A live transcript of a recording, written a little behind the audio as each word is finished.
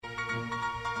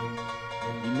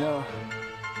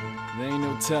There ain't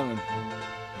no telling.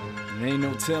 There ain't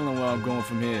no telling where I'm going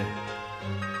from here.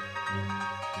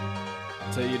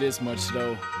 I'll tell you this much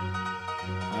though,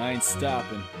 I ain't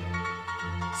stopping.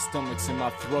 Stomach's in my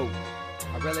throat.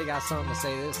 I really got something to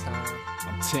say this time.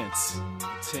 I'm tense.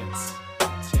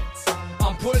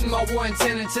 I'm putting my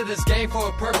 110 into this game for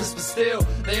a purpose, but still,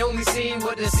 they only seen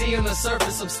what they see on the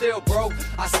surface. I'm still broke,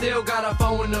 I still got a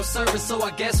phone with no service, so I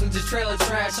guess I'm just trailer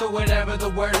trash or whatever the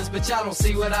word is. But y'all don't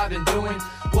see what I've been doing,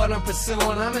 what I'm pursuing.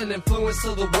 I'm an influence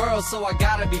to the world, so I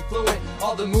gotta be fluent.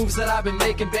 All the moves that I've been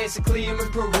making, basically I'm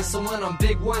improving. So when I'm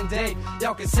big one day,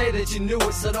 y'all can say that you knew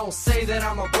it. So don't say that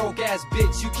I'm a broke ass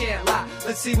bitch, you can't lie.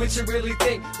 Let's see what you really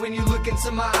think when you look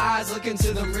into my eyes, look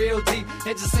into them real deep.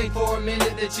 And just think for a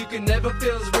minute that you can never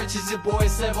feel as rich as your boy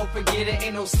Sevo. Forget it,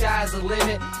 ain't no sky's the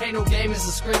limit, ain't no game, it's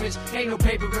a scrimmage, ain't no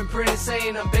paper been printed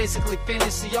saying I'm basically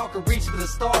finished. So y'all can reach for the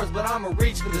stars, but I'ma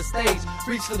reach for the stage,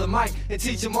 reach for the mic and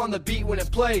teach them on the beat when it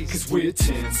plays. Cause we're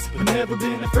tense, but never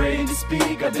been afraid to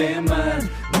speak our damn mind.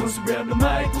 Once we grab the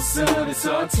mic, well son, it's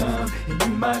our time. And you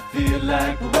might feel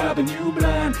like we're robbing you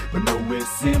blind, but no, we're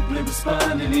simply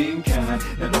responding in kind.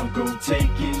 Now don't go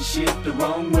taking shit the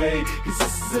wrong way, cause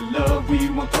this is a love we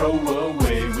won't throw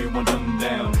away. We won't dumb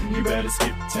down, you better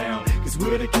skip town, cause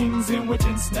we're the kings and we're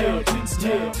tense now, tense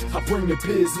now. I bring the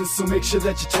business, so make sure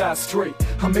that you tie straight.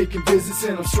 I'm making visits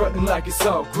and I'm strutting like it's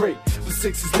all great. But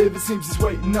six is living, seems he's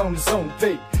waiting on his own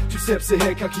fate. 2 steps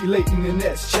ahead, calculating, and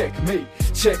that's checkmate.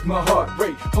 Check my heart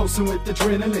rate, pulsing with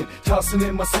adrenaline, tossing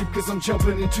in my sleep cause I'm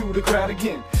jumping into the crowd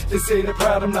again. They say they're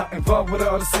proud I'm not involved with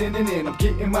all the sinning in. I'm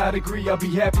getting my degree, I'll be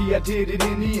happy I did it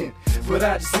in the end. But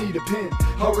I just need a pen,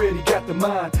 already got the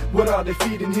mind. What are they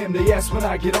feeding him? They ask when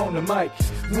I get on the mic.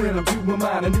 When I'm doing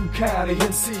mine, a new kind of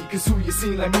MC. Cause who you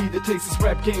seen like me that takes this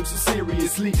rap game so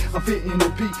seriously? I'm fitting the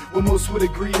beat, what most would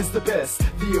agree is the best.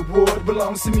 The award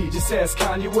belongs to me, just ask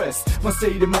Kanye West. My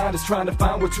state of mind is trying to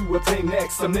find what to obtain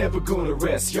next. I'm never gonna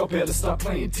rest, y'all better stop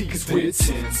playing T. Cause we're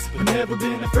tense, but never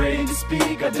been afraid to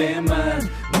speak our damn mind.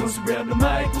 Once we grab the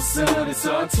mic, well son, it's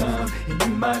our time. And you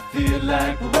might feel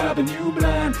like we're robbing you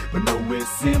blind, but no, we're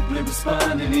simply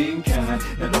responding in kind.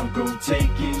 Now don't go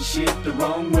taking shit the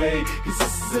wrong way, cause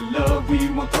this is a love we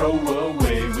won't throw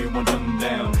away. We won't dumb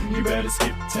down, you better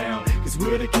skip town, cause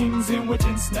we're the kings and we're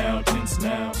tense now, tense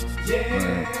now.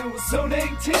 Yeah, we're so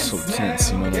dang tense, So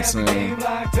tense, you know what I'm saying?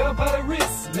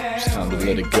 It's time to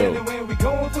let it go.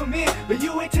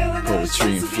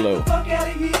 Poetry and flow.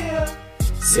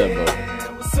 Sevo,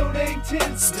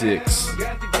 Stix,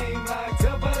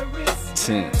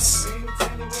 tense.